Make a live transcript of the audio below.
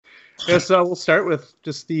Yeah, so we'll start with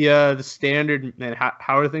just the standard. Man,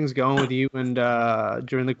 how are things going with you and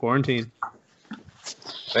during the quarantine?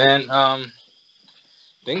 Man,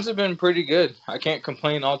 things have been pretty good. I can't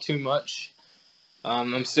complain all too much.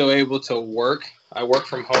 I'm still able to work. I work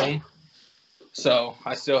from home, so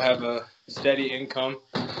I still have a steady income.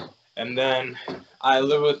 And then I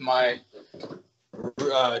live with my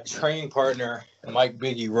training partner, Mike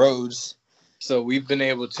Biggie Rhodes. So we've been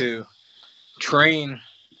able to train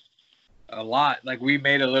a lot. Like we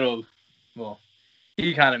made a little, well,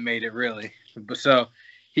 he kind of made it really. But so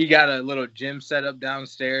he got a little gym set up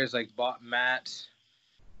downstairs, like bought mats.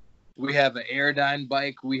 We have an Airdyne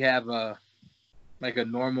bike. We have a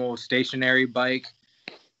normal stationary bike.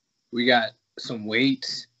 We got some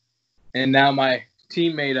weights, and now my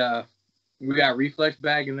teammate, we got Reflex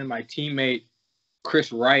Bag, and then my teammate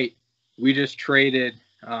Chris Wright, we just traded.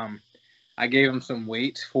 I gave him some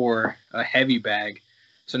weights for a heavy bag,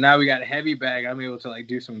 so now we got a heavy bag. I'm able to like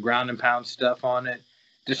do some ground and pound stuff on it.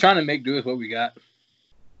 Just trying to make do with what we got.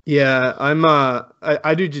 Yeah, I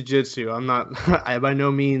do jujitsu. I'm not I by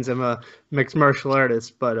no means I'm a mixed martial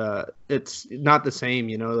artist, but it's not the same,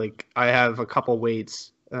 you know. Like I have a couple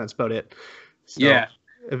weights, and that's about it. So, Yeah,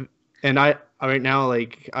 if, and I right now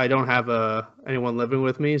like I don't have anyone living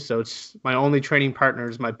with me, so it's my only training partner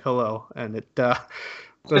is my pillow, and it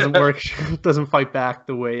doesn't work, doesn't fight back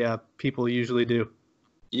the way people usually do.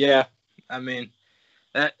 yeah. I mean,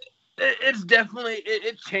 that it's definitely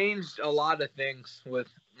it changed a lot of things with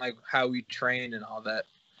like how we train and all that.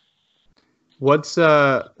 What's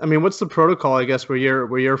the protocol, I guess, where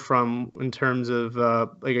you're from in terms of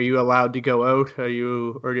like, are you allowed to go out? Are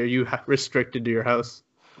you restricted to your house?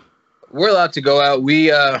 We're allowed to go out.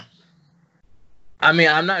 I mean,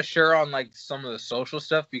 I'm not sure on like some of the social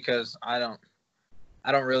stuff because I don't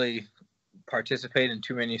really participate in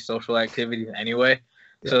too many social activities anyway.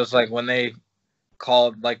 Yeah. So it's like when they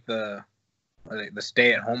called like the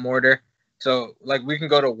stay at home order. So like we can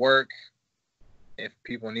go to work if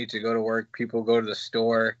people need to go to work. People go to the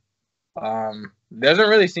store. Doesn't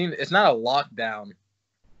really seem it's not a lockdown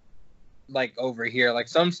like over here. Like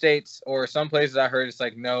some states or some places I heard it's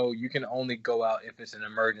like no, you can only go out if it's an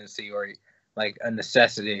emergency or like a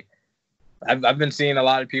necessity. I've been seeing a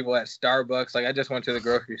lot of people at Starbucks. Like I just went to the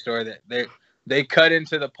grocery store that they cut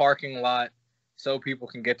into the parking lot so people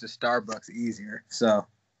can get to Starbucks easier. So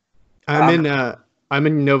I'm um in uh I'm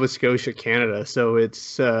in Nova Scotia, Canada, so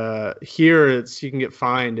it's here it's you can get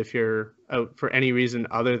fined if you're out for any reason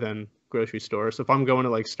other than grocery store. So if I'm going to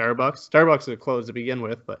like Starbucks is closed to begin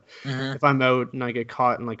with, but mhm. if I'm out and I get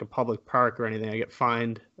caught in like a public park or anything, I get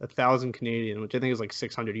fined 1,000 Canadian, which I think is like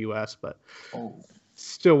 600 US, but Oh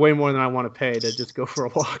still way more than I want to pay to just go for a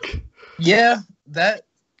walk. yeah,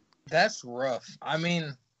 that's rough. I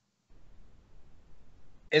mean,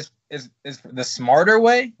 it's the smarter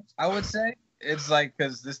way. I would say it's like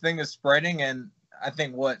because this thing is spreading, and I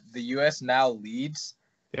think what the U.S. now leads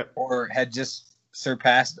Yep. or had just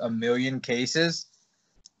surpassed 1 million cases,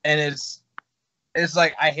 and it's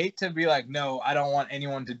like I hate to be like, no, I don't want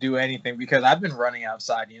anyone to do anything because I've been running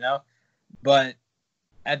outside, but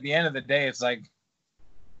at the end of the day, it's like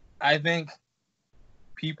I think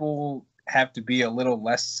people have to be a little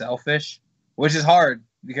less selfish, which is hard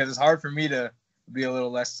because it's hard for me to be a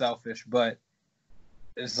little less selfish. But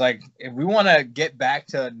it's like if we want to get back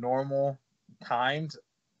to normal times,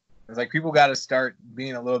 it's like people got to start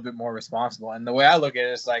being a little bit more responsible. And the way I look at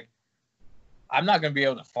it, it's like I'm not going to be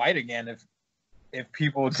able to fight again if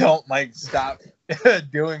people don't like stop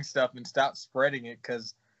doing stuff and stop spreading it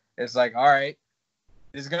because it's like all right,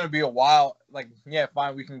 it's going to be a while. Like yeah,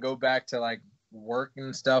 fine, we can go back to like work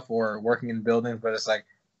and stuff or working in buildings, but it's like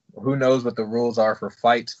who knows what the rules are for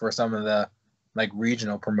fights for some of the like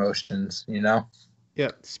regional promotions.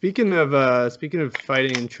 Yeah. Speaking of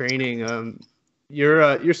fighting and training,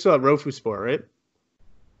 you're still at Rofu Sport, right?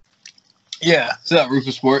 Yeah, so that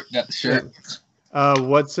Rufus Sport got the Yeah. shirt.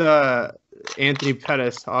 What's Anthony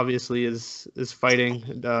Pettis obviously is fighting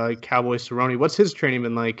Cowboy Cerrone. What's his training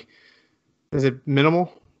been like? Is it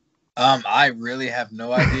minimal? I really have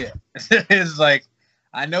no idea. It's like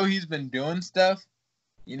I know he's been doing stuff,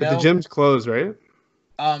 you But the know. gym's closed, right?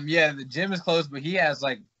 Yeah, the gym is closed, but he has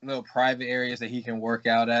like little private areas that he can work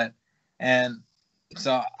out at, and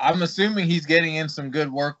so I'm assuming he's getting in some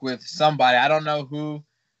good work with somebody. I don't know who,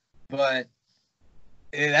 but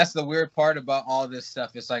that's the weird part about all this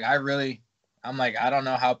stuff. It's like I'm like I don't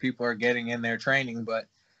know how people are getting in their training, but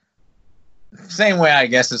same way I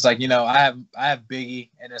guess it's like I have Biggie,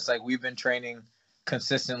 and it's like we've been training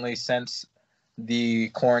consistently since the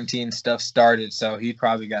quarantine stuff started. So he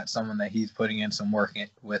probably got someone that he's putting in some work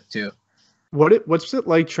with too. What's it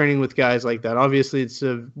like training with guys like that? Obviously, it's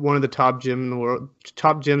one of the top gyms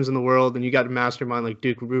in the world, and you got a mastermind like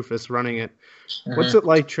Duke Rufus running it. What's Hmm. it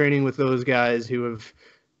like training with those guys who have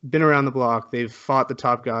been around the block? They've fought the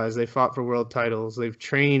top guys. They fought for world titles. They've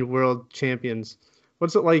trained world champions.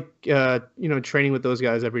 What's it like, training with those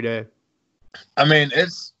guys every day? I mean,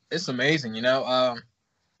 it's amazing.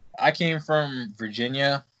 I came from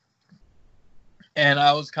Virginia, and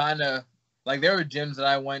I was kind of like there were gyms that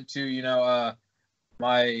I went to.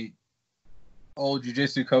 My old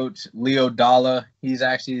jiu-jitsu coach Leo Dalla. He's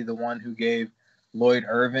actually the one who gave Lloyd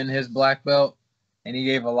Irvin his black belt, and he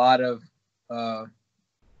gave a lot of I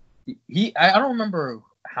don't remember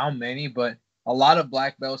how many, but a lot of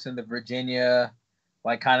black belts in the Virginia,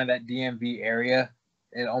 like kind of that DMV area.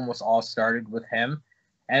 It almost all started with him,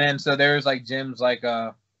 and then so there's like gyms like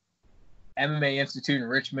MMA Institute in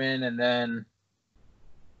Richmond, and then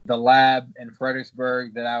the lab in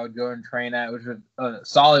Fredericksburg that I would go and train at, which was a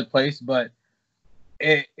solid place, but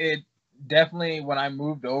it definitely, when I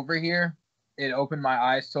moved over here, it opened my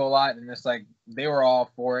eyes to a lot, and it's like they were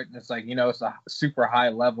all for it, and it's like, it's a super high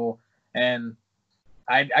level, and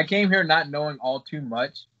I came here not knowing all too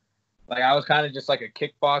much. Like I was kind of just like a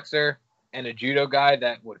kickboxer and a judo guy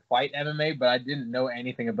that would fight MMA, but I didn't know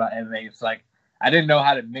anything about MMA. It's like I didn't know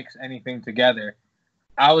how to mix anything together.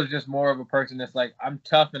 I was just more of a person that's like, I'm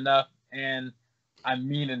tough enough and I'm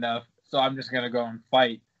mean enough, so I'm just gonna go and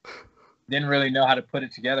fight. Didn't really know how to put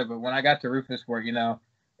it together, but when I got to Rufus Sport, I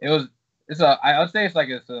would say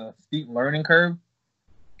it's a steep learning curve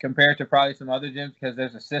compared to probably some other gyms, because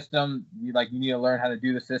there's a system. You need to learn how to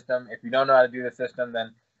do the system. If you don't know how to do the system,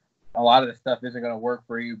 then a lot of the stuff isn't going to work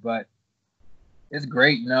for you. But it's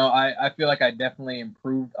great. I feel like I definitely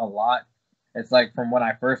improved a lot. It's like from when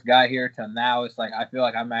I first got here to now, it's like I feel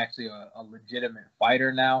like I'm actually a legitimate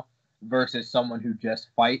fighter now versus someone who just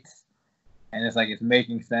fights. And it's like it's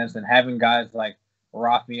making sense. And having guys like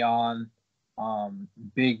Rafion,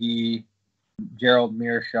 Big E, Gerald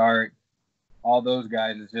Mearshart, all those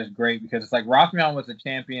guys is just great, because it's like Rafion was a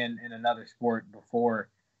champion in another sport before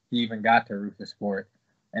he even got to Rufus Sport.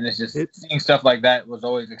 And it's just seeing stuff like that was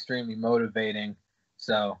always extremely motivating.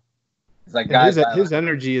 So it's like guys, His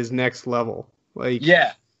energy is next level. Like,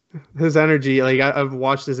 yeah, his energy. Like I've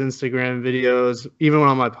watched his Instagram videos. Even when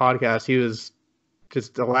on my podcast, he was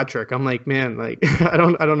just electric. I'm like, man, like I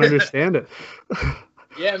don't understand it.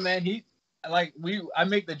 yeah, man. I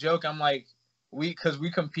make the joke. I'm like, because we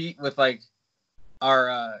compete with like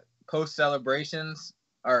our post celebrations,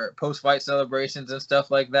 our post fight celebrations and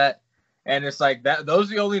stuff like that. And it's like that.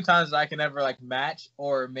 Those are the only times that I can ever like match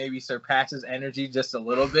or maybe surpass his energy just a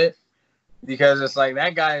little bit, because it's like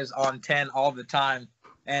that guy is on 10 all the time,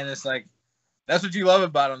 and it's like that's what you love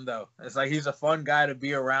about him, though. It's like he's a fun guy to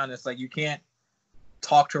be around. It's like you can't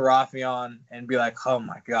talk to Rafion and be like, oh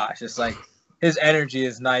my gosh. It's like his energy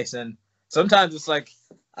is nice, and sometimes it's like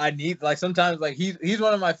sometimes like he's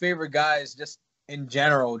one of my favorite guys just in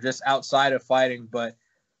general, just outside of fighting, but.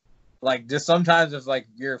 Like, just sometimes it's like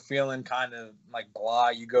you're feeling kind of like blah.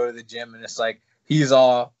 You go to the gym and it's like he's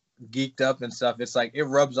all geeked up and stuff. It's like it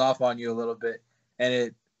rubs off on you a little bit, and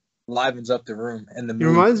it livens up the room and the mood.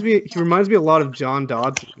 He reminds me a lot of John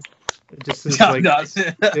Dodson. Just his, John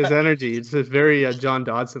Dodson. His energy. It's just very John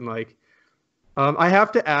Dodson like. I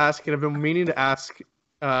have to ask, and I've been meaning to ask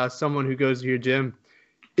someone who goes to your gym.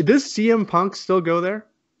 Does CM Punk still go there?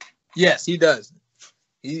 Yes, he does.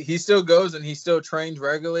 He still goes and he still trains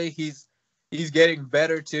regularly. He's getting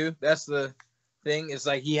better too. That's the thing. It's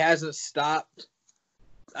like he hasn't stopped.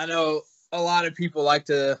 I know a lot of people like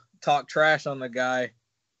to talk trash on the guy,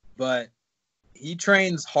 but he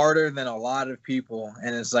trains harder than a lot of people,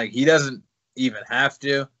 and it's like he doesn't even have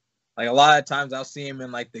to. Like a lot of times I'll see him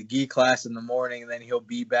in like the gi class in the morning, and then he'll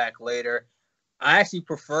be back later. I actually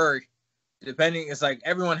prefer, depending, it's like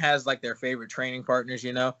everyone has like their favorite training partners,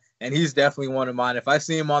 and he's definitely one of mine. If I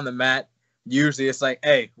see him on the mat, usually it's like,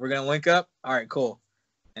 hey, we're going to link up. All right, cool.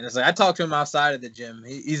 And it's like, I talk to him outside of the gym.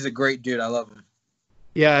 He's a great dude. I love him.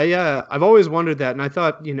 Yeah. I've always wondered that. And I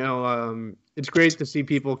thought, it's great to see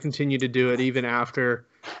people continue to do it even after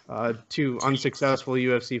two unsuccessful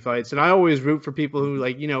UFC fights. And I always root for people who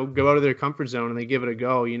go out of their comfort zone and they give it a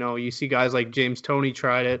go. You see guys like James Toney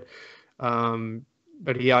tried it.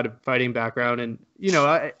 But he had a fighting background, and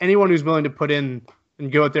anyone who's willing to put in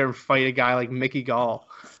and go out there and fight a guy like Mickey Gall,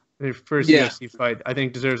 their first UFC fight, I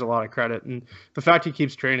think deserves a lot of credit. And the fact he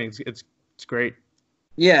keeps training, it's great.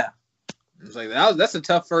 Yeah, it's like that's a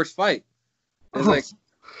tough first fight.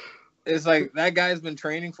 It's like that guy's been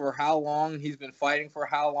training for how long? He's been fighting for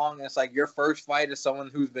how long? And it's like your first fight is someone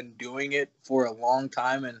who's been doing it for a long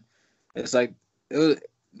time, and it's like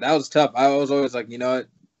that was tough. I was always like, you know what,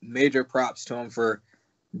 major props to him for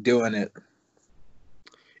doing it.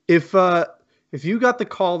 If you got the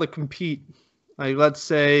call to compete, like let's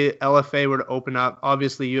say LFA were to open up,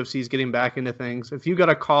 obviously UFC is getting back into things. If you got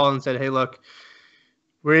a call and said, "Hey, look,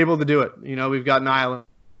 we're able to do it. You know, we've got an island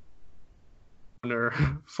or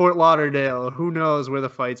Fort Lauderdale, who knows where the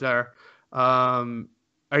fights are."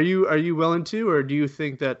 Are you willing to, or do you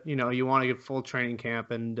think that you want to get full training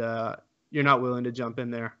camp and you're not willing to jump in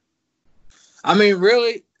there? I mean,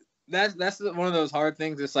 really, that's one of those hard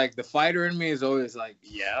things. It's like the fighter in me is always like,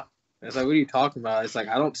 yeah. It's like, what are you talking about? It's like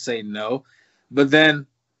I don't say no, but then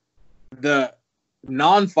the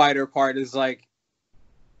non-fighter part is like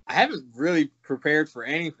I haven't really prepared for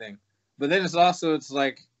anything. But then it's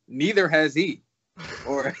like neither has he,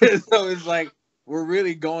 or so it's like we're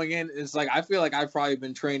really going in. It's like I feel like I've probably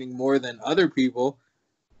been training more than other people,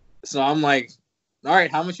 so I'm like, all right,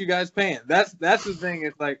 how much you guys paying? That's the thing.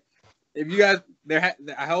 It's like if you guys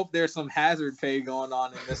I hope there's some hazard pay going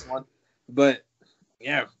on in this one, but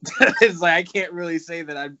yeah, it's like I can't really say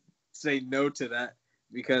that I'd say no to that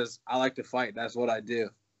because I like to fight. That's what I do.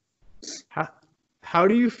 How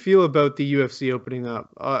do you feel about the UFC opening up?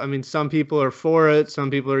 I mean, some people are for it, some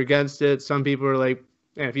people are against it, some people are like,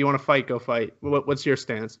 hey, if you want to fight, go fight. What's your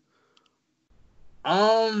stance?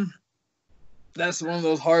 That's one of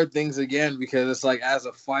those hard things again because it's like as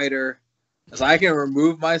a fighter, so I can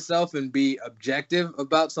remove myself and be objective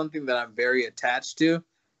about something that I'm very attached to,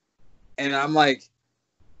 and I'm like,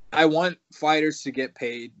 I want fighters to get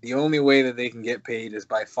paid. The only way that they can get paid is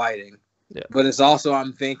by fighting. Yeah. But it's also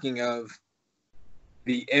I'm thinking of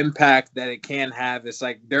the impact that it can have. It's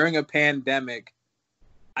like during a pandemic,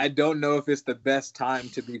 I don't know if it's the best time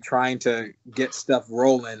to be trying to get stuff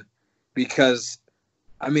rolling because,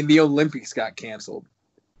 I mean, the Olympics got canceled.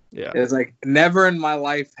 Yeah. It's like never in my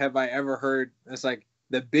life have I ever heard it's like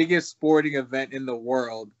the biggest sporting event in the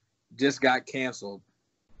world just got canceled.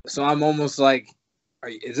 So I'm almost like,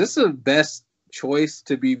 is this the best choice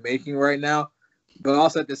to be making right now? But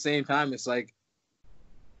also at the same time, it's like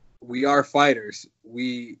we are fighters.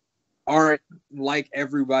 We aren't like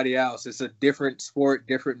everybody else. It's a different sport,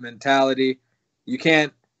 different mentality. You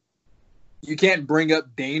can't bring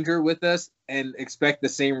up danger with us and expect the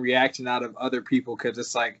same reaction out of other people because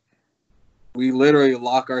it's like we literally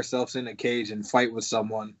lock ourselves in a cage and fight with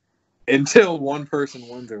someone until one person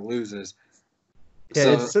wins or loses.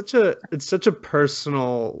 Yeah, So, it's such a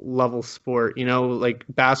personal level sport, like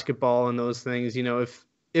basketball and those things.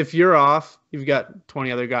 If you're off, you've got 20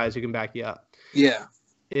 other guys who can back you up. yeah.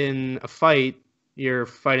 In a fight, you're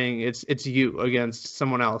fighting, it's you against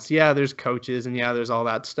someone else. Yeah, there's coaches and yeah, there's all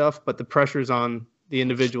that stuff, but the pressure's on the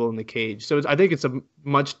individual in the cage. So I think it's a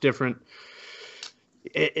much different.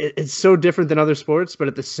 It's so different than other sports, but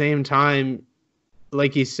at the same time,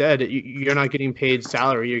 like you said, you're not getting paid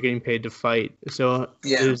salary; you're getting paid to fight. So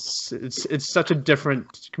Yeah. it's such a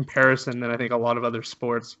different comparison than I think a lot of other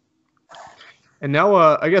sports. And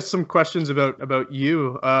now, I guess some questions about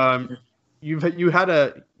you. You had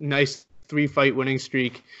a nice 3-fight winning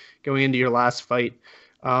streak going into your last fight.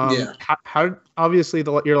 Yeah. How obviously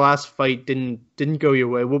your last fight didn't go your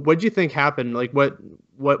way. What did you think happened? Like what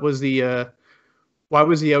was the why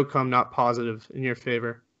was the outcome not positive in your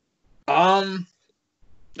favor?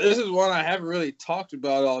 This is one I haven't really talked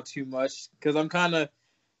about all too much because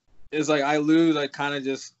it's like I lose,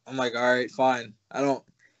 I'm like, all right, fine.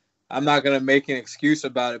 I'm not going to make an excuse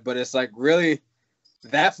about it, but it's like really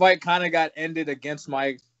that fight kind of got ended against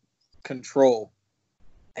my control.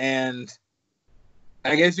 And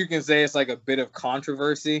I guess you can say it's like a bit of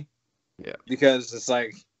controversy. Yeah. Because it's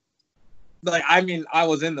like I mean, I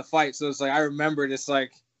was in the fight, so it's like I remembered it's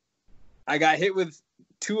like I got hit with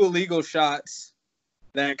 2 illegal shots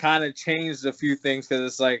that kind of changed a few things because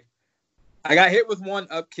it's like I got hit with 1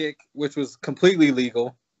 up kick, which was completely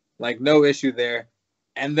legal, like no issue there.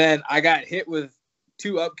 And then I got hit with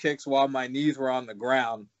 2 up kicks while my knees were on the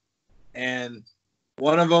ground. And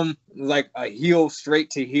one of them was like a heel straight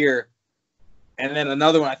to here. And then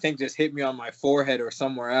another one, I think, just hit me on my forehead or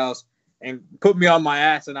somewhere else and put me on my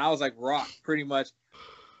ass. And I was like rocked pretty much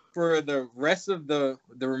for the rest of the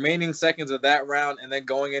remaining seconds of that round. And then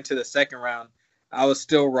going into the second round, I was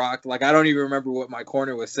still rocked. Like, I don't even remember what my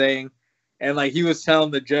corner was saying. And, like, he was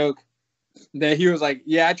telling the joke that he was like,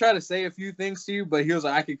 yeah, I tried to say a few things to you, but he was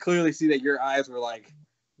like, I could clearly see that your eyes were, like,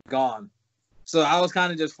 gone. So I was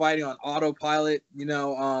kind of just fighting on autopilot,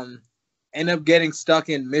 ended up getting stuck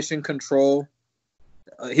in mission control.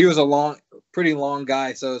 He was a pretty long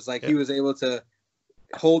guy, so it's like He was able to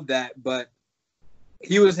hold that, but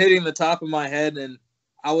he was hitting the top of my head, and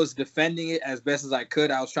I was defending it as best as I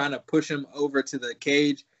could. I was trying to push him over to the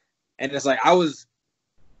cage, and it's like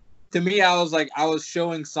to me, I was like, I was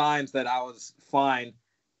showing signs that I was fine.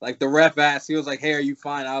 Like the ref asked, he was like, "Hey, are you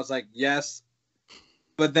fine?" I was like, "Yes."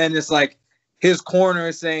 But then it's like his corner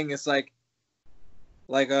is saying it's like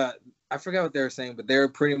I forgot what they were saying, but they were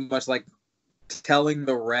pretty much like telling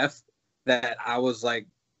the ref that I was like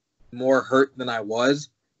more hurt than I was.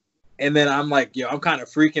 And then I'm like, yo, I'm kind of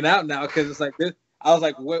freaking out now because it's like this. I was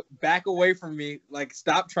like, back away from me. Like,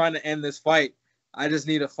 stop trying to end this fight. I just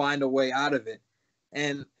need to find a way out of it.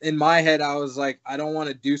 And in my head, I was like, I don't want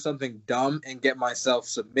to do something dumb and get myself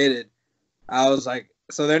submitted. I was like,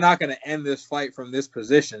 so they're not going to end this fight from this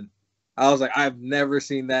position. I was like, I've never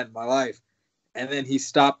seen that in my life. And then he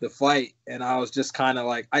stopped the fight. And I was just kind of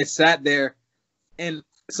like, I sat there. And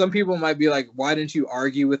some people might be like, why didn't you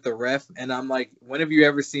argue with the ref? And I'm like, when have you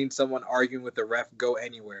ever seen someone arguing with the ref go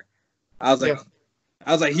anywhere? I was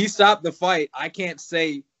like, he stopped the fight. I can't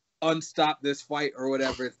say unstop this fight or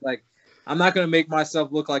whatever. It's like, I'm not going to make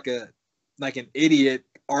myself look like an idiot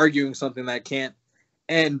arguing something that can't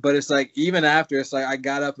end. But it's like, even after, it's like, I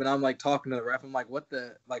got up and I'm like talking to the ref. I'm like, what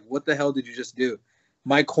the hell did you just do?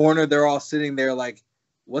 My corner, they're all sitting there like,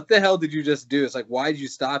 what the hell did you just do? It's like, why did you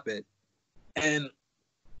stop it? And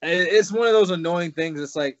it's one of those annoying things.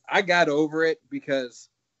 It's like, I got over it because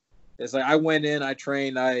it's like, I went in, I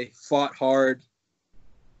trained, I fought hard,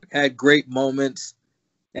 had great moments.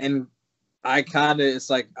 And it's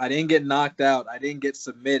like, I didn't get knocked out. I didn't get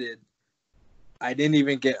submitted. I didn't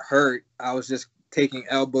even get hurt. I was just taking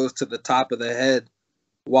elbows to the top of the head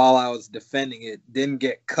while I was defending it. Didn't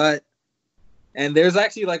get cut. And there's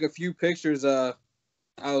actually like a few pictures I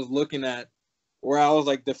was looking at where I was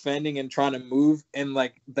like defending and trying to move, and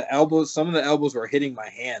like some of the elbows were hitting my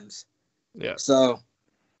hands. Yeah. So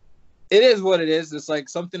it is what it is. It's like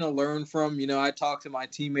something to learn from. You know, I talk to my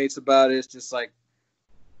teammates about it. It's just like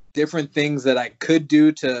different things that I could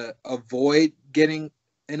do to avoid getting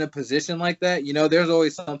in a position like that. You know, there's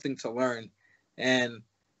always something to learn, and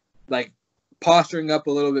like posturing up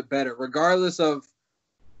a little bit better, regardless of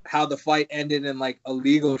how the fight ended and like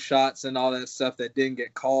illegal shots and all that stuff that didn't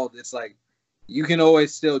get called. It's like, you can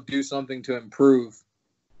always still do something to improve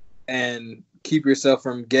and keep yourself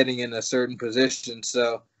from getting in a certain position.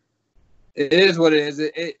 So it is what it is.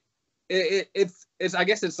 It's I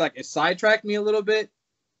guess it's like it sidetracked me a little bit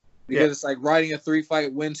because It's like riding a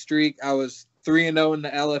 3-fight win streak. I was 3-0 in the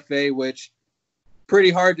LFA, which pretty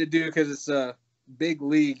hard to do because it's a big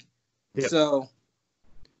league. Yep. So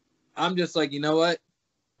I'm just like, you know what?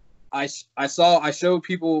 I showed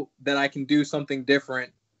people that I can do something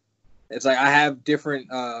different. It's like I have different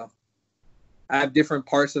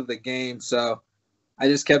parts of the game, so I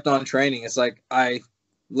just kept on training. It's like I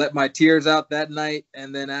let my tears out that night,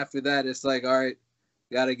 and then after that, it's like, all right,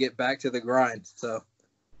 got to get back to the grind. So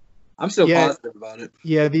I'm still positive about it.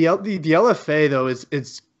 Yeah, the LFA though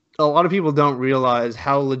it's a lot of people don't realize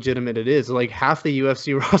how legitimate it is. Like half the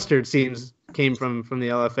UFC roster, it seems, came from the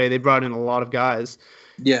LFA. They brought in a lot of guys.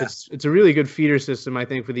 Yeah, it's a really good feeder system, I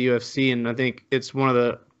think, for the UFC, and I think it's one of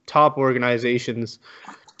the top organizations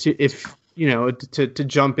to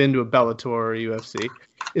jump into a Bellator or UFC.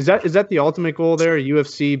 Is that the ultimate goal there?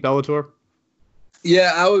 UFC, Bellator?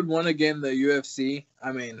 Yeah, I would want to get in the UFC.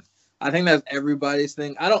 I mean, I think that's everybody's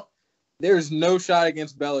thing. There's no shot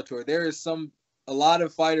against Bellator. There is a lot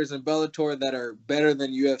of fighters in Bellator that are better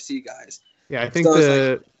than UFC guys. Yeah, I think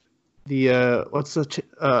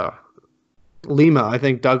Lima. I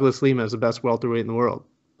think Douglas Lima is the best welterweight in the world,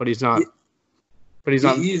 but he's not.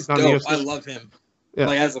 He's dope. I love him. Yeah.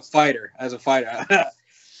 Like as a fighter.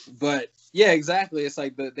 But yeah, exactly. It's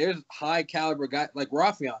like there's high caliber guys like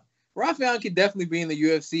Rafion. Rafion could definitely be in the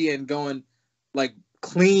UFC and going like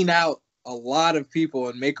clean out a lot of people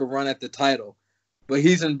and make a run at the title. But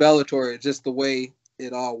he's in Bellator. It's just the way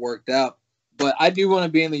it all worked out. But I do want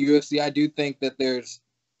to be in the UFC. I do think that there's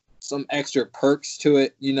some extra perks to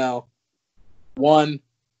it. You know, one,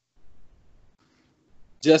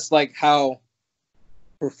 just like how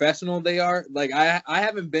professional they are. Like I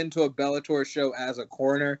haven't been to a Bellator show as a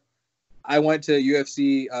corner. I went to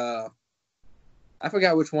UFC. I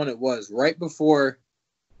forgot which one it was. Right before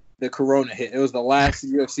the Corona hit, it was the last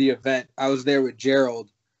UFC event. I was there with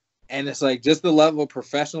Gerald, and it's like just the level of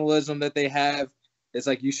professionalism that they have. It's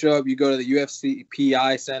like you show up, you go to the UFC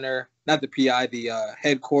PI center, not the PI, the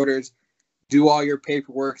headquarters, do all your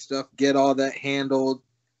paperwork stuff, get all that handled.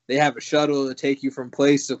 They have a shuttle to take you from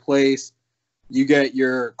place to place. You get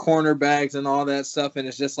your corner bags and all that stuff, and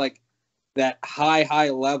it's just like that high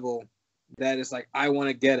level that it's like I want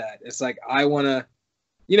to get at. It's like I want to,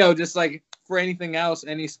 just like for anything else,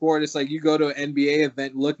 any sport. It's like you go to an NBA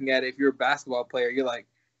event looking at it. If you're a basketball player, you're like,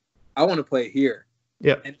 I want to play here.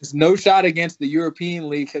 Yeah. And it's no shot against the European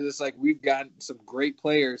League because it's like we've got some great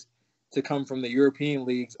players to come from the European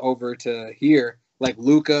leagues over to here, like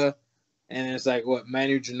Luka, and it's like what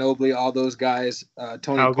Manu Ginobili, all those guys,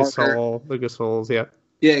 Tony Pau Parker, Gasol, the Gasols, yeah.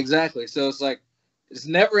 Yeah, exactly. So it's like it's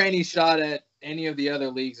never any shot at any of the other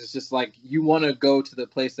leagues. It's just like you want to go to the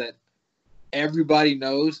place that everybody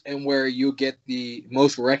knows and where you get the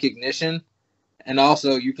most recognition, and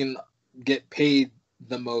also you can get paid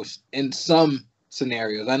the most in some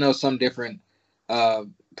scenarios. I know some different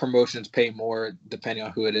promotions pay more depending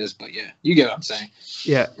on who it is, but yeah, you get what I'm saying.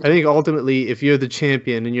 Yeah, I think ultimately, if you're the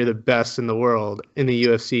champion and you're the best in the world in the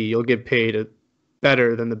UFC, you'll get paid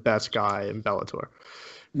better than the best guy in Bellator.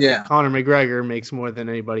 Yeah, Conor McGregor makes more than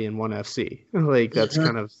anybody in ONE FC. Like that's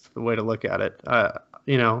kind of the way to look at it.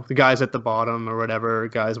 You know, the guys at the bottom or whatever,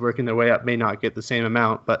 guys working their way up may not get the same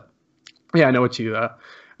amount, but yeah, I know what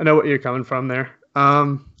you're coming from there.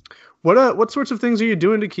 What sorts of things are you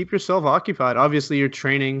doing to keep yourself occupied? Obviously, you're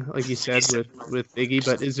training, like you said, with Iggy.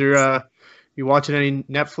 But is there you watching any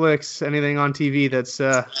Netflix, anything on TV that's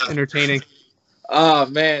entertaining? Oh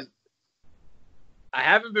man, I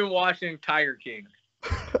haven't been watching Tiger King.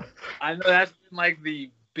 I know that's been like the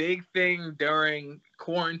big thing during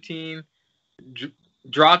quarantine.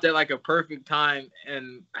 Dropped at like a perfect time,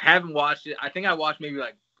 and I haven't watched it. I think I watched maybe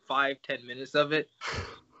like 5-10 minutes of it,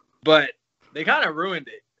 but they kind of ruined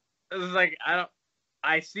it. It was like I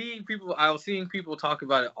was seeing people talk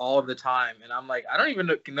about it all the time, and I'm like, I don't even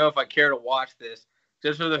know if I care to watch this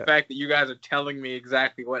just for the fact that you guys are telling me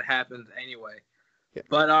exactly what happens anyway. Yeah.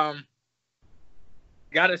 But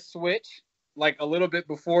got a Switch like a little bit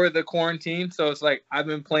before the quarantine, so it's like I've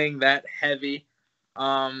been playing that heavy.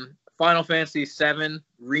 Final Fantasy VII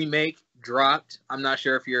Remake dropped. I'm not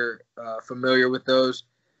sure if you're familiar with those.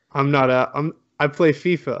 I'm not. I play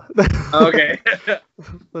FIFA. Okay.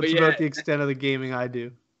 That's about the extent of the gaming I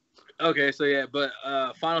do. Okay, so yeah, but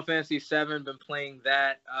Final Fantasy VII, been playing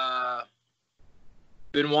that.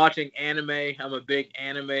 Been watching anime. I'm a big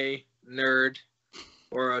anime nerd,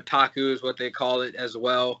 or otaku is what they call it as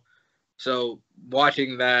well. So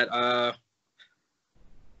watching that.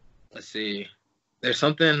 Let's see. There's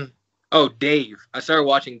something. Oh, Dave. I started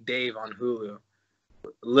watching Dave on Hulu.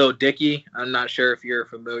 Lil Dicky. I'm not sure if you're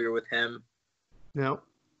familiar with him. No.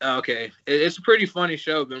 Okay. It's a pretty funny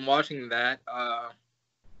show. Been watching that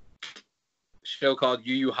show called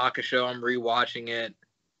Yu Yu Hakusho. I'm rewatching it.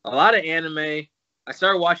 A lot of anime. I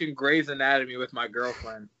started watching Grey's Anatomy with my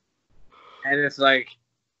girlfriend. And it's like,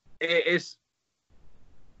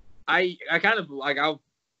 I kind of, like, I'll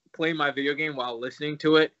play my video game while listening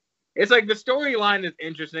to it. It's like the storyline is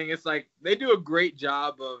interesting. It's like they do a great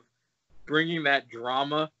job of bringing that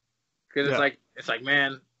drama because it's like,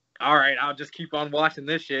 man, all right, I'll just keep on watching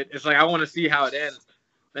this shit. It's like I want to see how it ends,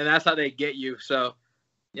 and that's how they get you. So,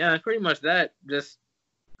 yeah, pretty much that. Just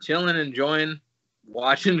chilling, enjoying,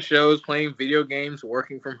 watching shows, playing video games,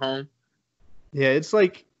 working from home. Yeah, it's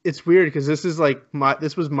like it's weird because this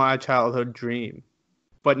was my childhood dream,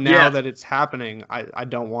 but now that it's happening, I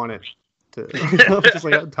don't want it. I'm just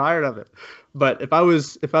like I'm tired of it. But if I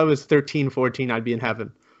was 13, 14, I'd be in heaven.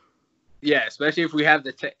 Yeah, especially if we have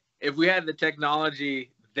the technology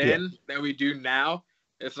then that we do now.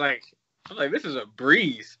 It's like I'm like this is a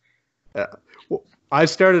breeze. Yeah. Well, I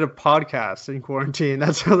started a podcast in quarantine.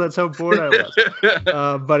 That's how bored I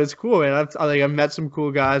was. But it's cool, man. I met some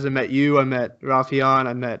cool guys. I met you. I met Rafian.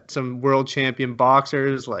 I met some world champion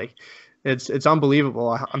boxers. Like. It's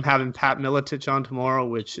unbelievable. I'm having Pat Miletich on tomorrow,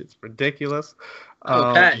 which is ridiculous.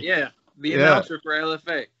 Pat, the announcer for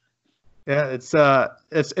LFA. Yeah, it's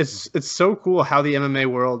so cool how the MMA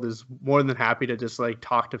world is more than happy to just like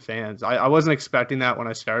talk to fans. I wasn't expecting that when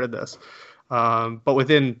I started this, but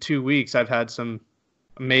within 2 weeks I've had some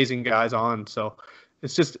amazing guys on. So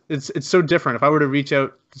it's so different. If I were to reach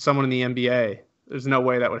out to someone in the NBA, there's no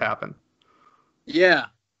way that would happen. Yeah,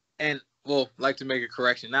 and. Well, like to make a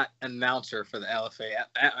correction, not announcer for the LFA.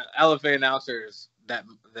 LFA announcer is that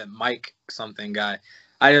Mike something guy.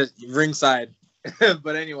 I just ringside.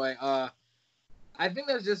 But anyway, I think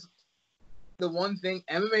that's just the one thing.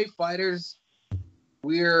 MMA fighters,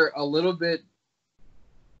 we're a little bit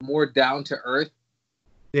more down to earth.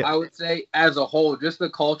 Yeah. I would say as a whole, just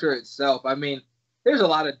the culture itself. I mean, there's a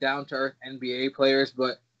lot of down to earth NBA players,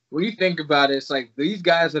 but when you think about it, it's like these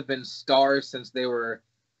guys have been stars since they were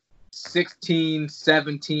 16,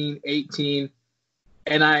 17, 18,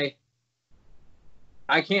 and I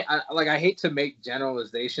hate to make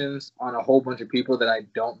generalizations on a whole bunch of people that I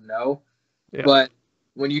don't know, but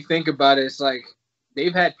when you think about it, it's like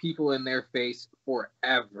they've had people in their face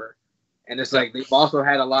forever. And it's like they've also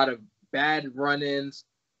had a lot of bad run-ins,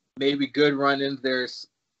 maybe good run-ins. There's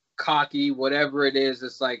cocky, whatever it is.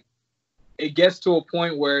 It's like it gets to a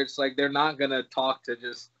point where it's like they're not going to talk to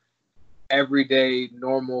just everyday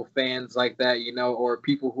normal fans like that, you know, or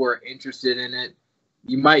people who are interested in it.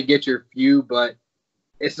 You might get your few, but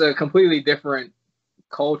it's a completely different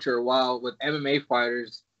culture. While with MMA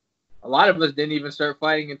fighters, a lot of us didn't even start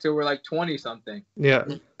fighting until we're like 20 something. Yeah.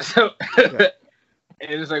 So and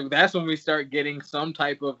it's like that's when we start getting some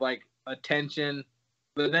type of like attention.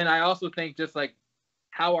 But then I also think just like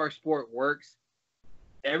how our sport works,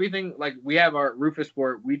 everything, like we have our Rufus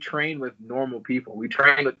sport, we train with normal people. We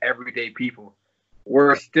train with everyday people.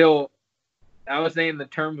 We're still, I was saying the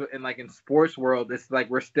term in like in sports world, it's like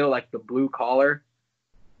we're still like the blue collar,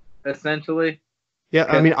 essentially. Yeah,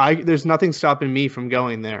 I mean, there's nothing stopping me from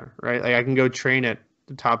going there, right? Like I can go train at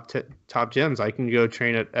the top gyms. I can go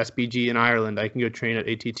train at SBG in Ireland. I can go train at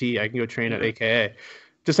ATT. I can go train at AKA.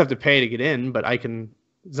 Just have to pay to get in, but I can.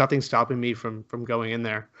 There's nothing stopping me from going in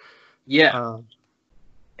there. Yeah,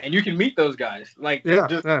 and you can meet those guys, like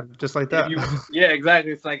just like that. Yeah,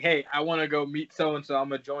 exactly. It's like, hey, I want to go meet so and so. I'm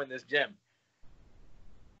gonna join this gym.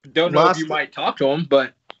 Don't know if you might talk to them,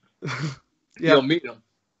 but you'll meet them.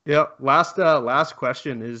 Yeah. Last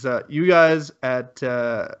question is you guys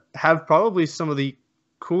have probably some of the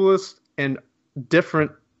coolest and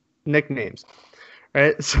different nicknames,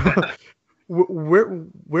 right? So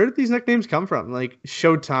where did these nicknames come from? Like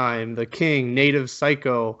Showtime, The King, Native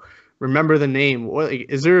Psycho, Remember the Name.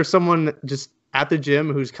 Is there someone just at the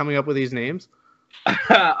gym who's coming up with these names? No,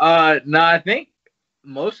 I think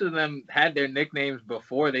most of them had their nicknames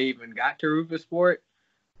before they even got to Rufus Sport,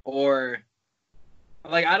 or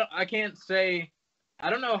like I can't say. I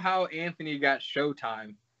don't know how Anthony got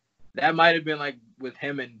Showtime. That might have been like with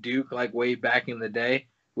him and Duke, like way back in the day.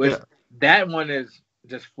 That one is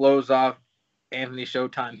just flows off Anthony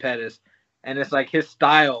Showtime Pettis, and it's like his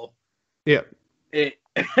style. Yeah, it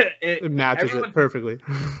matches it perfectly.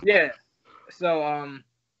 Yeah, so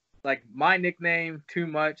like my nickname, Too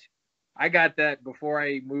Much, I got that before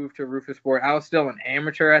I moved to Rufus Sport. I was still an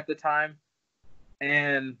amateur at the time,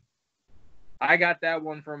 and I got that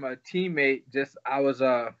one from a teammate. I was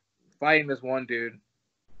fighting this one dude,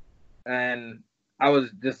 and I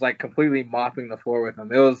was just like completely mopping the floor with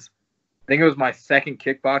him. I think it was my second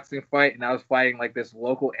kickboxing fight, and I was fighting like this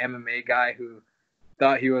local MMA guy who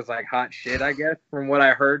thought he was like hot shit, I guess. From what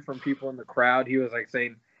I heard from people in the crowd, he was like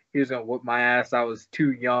saying he was gonna whoop my ass. I was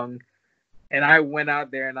too young. And I went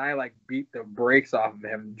out there and I like beat the brakes off of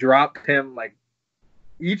him, dropped him like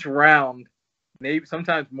each round, maybe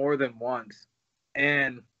sometimes more than once.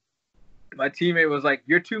 And my teammate was like,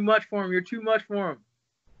 "You're too much for him. You're too much for him."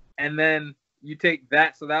 And then you take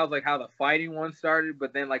that. So that was like how the fighting one started.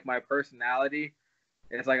 But then like my personality,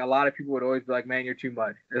 it's like a lot of people would always be like, "Man, you're too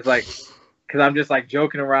much." It's like, because I'm just like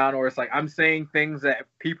joking around, or it's like I'm saying things that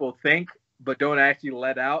people think but don't actually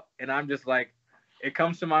let out. And I'm just like, it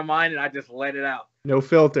comes to my mind and I just let it out. No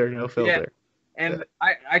filter. Yeah. And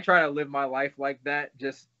I try to live my life like that.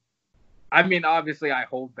 Just, I mean, obviously I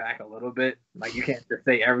hold back a little bit. Like you can't just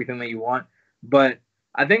say everything that you want, but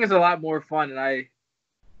I think it's a lot more fun, and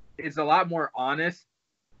it's a lot more honest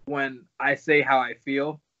when I say how I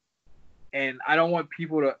feel. And I don't want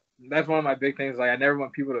people to, that's one of my big things. Like I never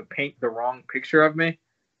want people to paint the wrong picture of me.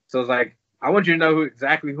 So it's like, I want you to know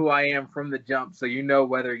exactly who I am from the jump, so you know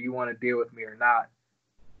whether you want to deal with me or not.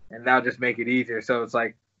 And that'll just make it easier. So it's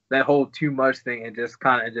like that whole too much thing, and just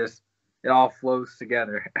kind of just it all flows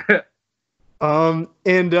together. And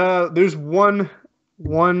there's one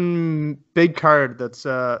big card that's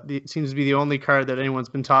seems to be the only card that anyone's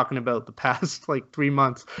been talking about the past like 3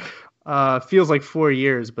 months. Feels like 4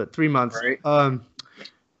 years, but 3 months. Right.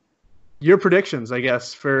 Your predictions, I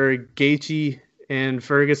guess, for Gaethje and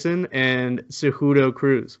Ferguson and Cejudo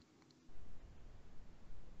Cruz.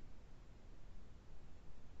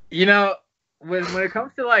 You know, when it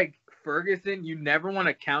comes to like Ferguson, you never want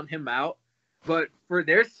to count him out. But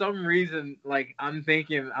there's some reason, like I'm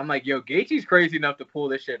like, yo, Gaethje's crazy enough to pull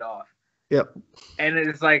this shit off. Yep. And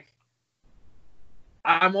it's like,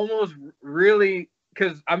 I'm almost really,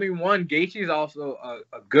 because I mean, Gaethje's also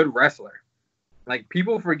a good wrestler. Like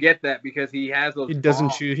people forget that because he has those. He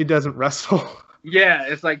doesn't shoot. He doesn't wrestle. Yeah,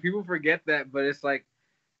 it's like people forget that, but it's like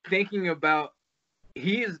thinking about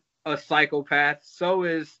he's a psychopath. So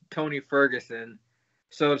is Tony Ferguson.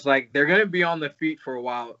 So it's like they're gonna be on the feet for a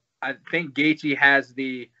while. I think Gaethje has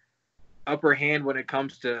the upper hand when it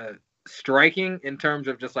comes to striking in terms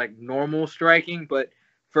of just like normal striking, but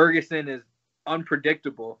Ferguson is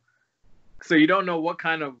unpredictable. So you don't know what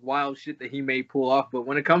kind of wild shit that he may pull off. But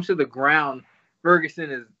when it comes to the ground,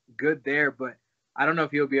 Ferguson is good there, but I don't know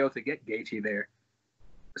if he'll be able to get Gaethje there.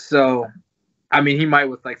 So, I mean, he might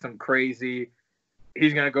with like some crazy.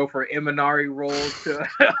 He's gonna go for Imanari rolls to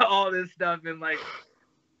all this stuff and like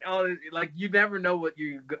all this, like you never know what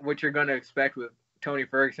you're gonna expect with Tony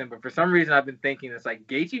Ferguson. But for some reason, I've been thinking it's like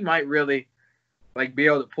Gaethje might really like be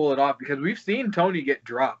able to pull it off because we've seen Tony get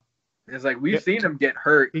dropped. It's like we've seen him get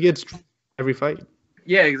hurt. He gets every fight.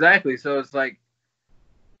 Yeah, exactly. So it's like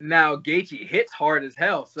now Gaethje hits hard as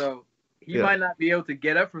hell, so he might not be able to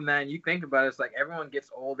get up from that. And you think about it, it's like everyone gets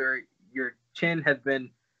older. Your chin has been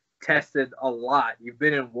tested a lot. You've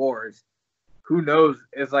been in wars. Who knows?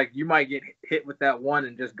 It's like you might get hit with that one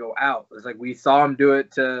and just go out. It's like we saw him do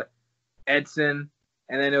it to Edson,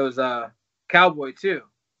 and then it was Cowboy too.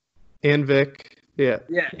 And Vic. Yeah.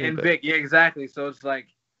 Yeah, and Vic. Yeah, exactly. So it's like,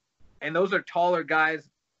 and those are taller guys.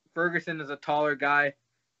 Ferguson is a taller guy,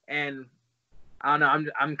 and I don't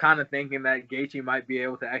know. I'm kind of thinking that Gaethje might be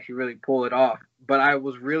able to actually really pull it off. But I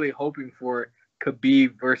was really hoping for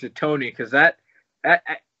Khabib versus Tony because that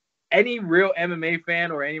any real MMA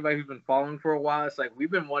fan or anybody who's been following for a while, it's like we've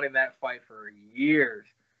been wanting that fight for years.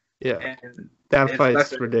 Yeah, and that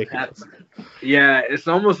fight's ridiculous. Yeah, it's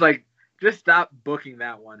almost like just stop booking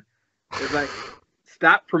that one. It's like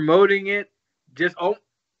stop promoting it. Just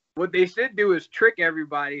what they should do is trick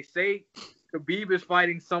everybody. Say Khabib is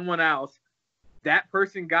fighting someone else. That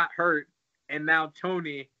person got hurt, and now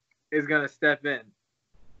Tony is gonna step in.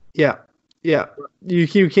 Yeah. Yeah, you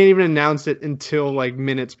can't even announce it until like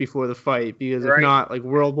minutes before the fight because if not, like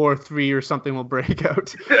World War III or something will break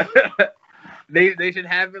out. They should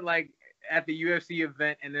have it like at the UFC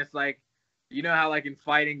event, and it's like, you know how like in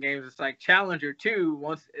fighting games it's like Challenger 2.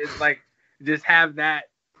 Once it's like just have that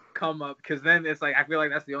come up because then it's like I feel like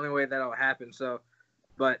that's the only way that'll happen. So,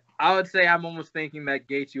 but I would say I'm almost thinking that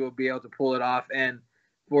Gaethje will be able to pull it off. And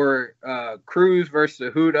for Cruz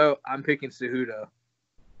versus Cejudo, I'm picking Cejudo.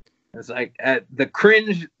 It's like at the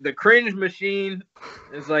cringe machine.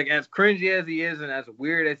 It's like as cringy as he is and as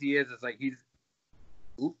weird as he is. It's like he's.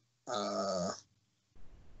 Got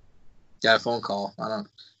a phone call. I don't.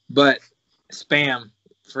 But freaking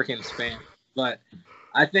spam. But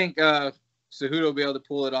I think Cejudo will be able to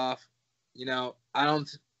pull it off. You know, I don't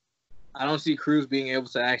see Cruz being able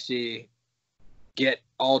to actually get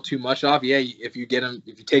all too much off. Yeah, if you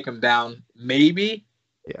take him down, maybe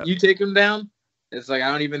you take him down. It's like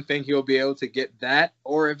I don't even think he'll be able to get that,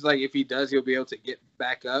 or if he does, he'll be able to get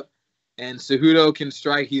back up. And Cejudo can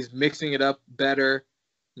strike. He's mixing it up better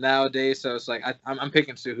nowadays, so it's like I'm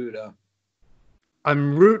picking Cejudo.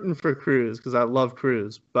 I'm rooting for Cruz because I love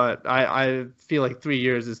Cruz, but I feel like 3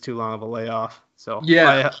 years is too long of a layoff. So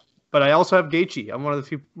yeah, but I also have Gaethje. I'm one of the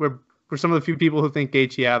few. We're some of the few people who think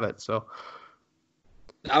Gaethje have it. So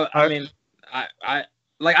I mean, I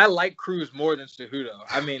like Cruz more than Cejudo.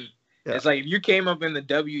 I mean. Yeah. It's like if you came up in the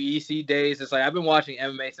WEC days, it's like I've been watching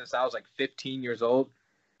MMA since I was like 15 years old.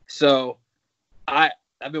 So I've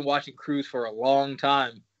been watching Cruz for a long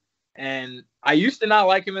time. And I used to not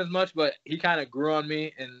like him as much, but he kind of grew on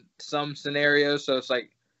me in some scenarios. So it's like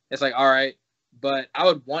all right. But I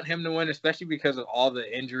would want him to win, especially because of all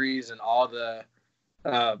the injuries and all the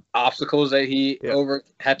obstacles that he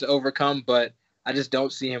had to overcome. But I just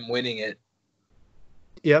don't see him winning it.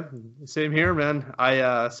 Yep, same here, man.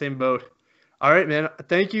 Same boat. All right, man.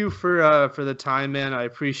 Thank you for the time, man. I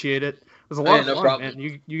appreciate it. It was a lot of fun, problem.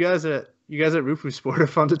 Man. You guys at Rufu Sport are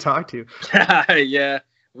fun to talk to. Yeah.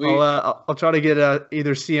 I'll try to get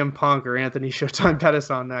either CM Punk or Anthony Showtime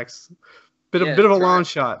Pettis on next. Bit of a long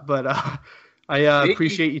shot, but I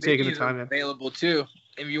appreciate you taking the time, man. Available too.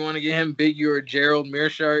 If you want to get him, Big U or Gerald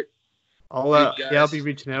Mearshart. I'll be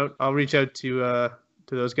reaching out. I'll reach out to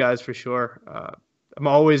those guys for sure. I'm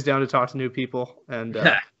always down to talk to new people, and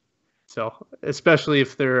so especially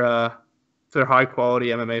if they're high quality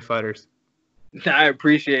MMA fighters. I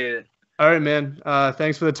appreciate it. All right, man.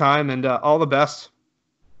 Thanks for the time, and all the best.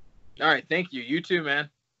 All right, thank you. You too, man.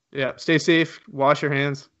 Yeah, stay safe. Wash your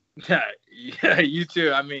hands. Yeah, you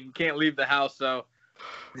too. I mean, can't leave the house, so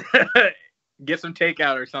get some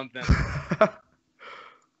takeout or something.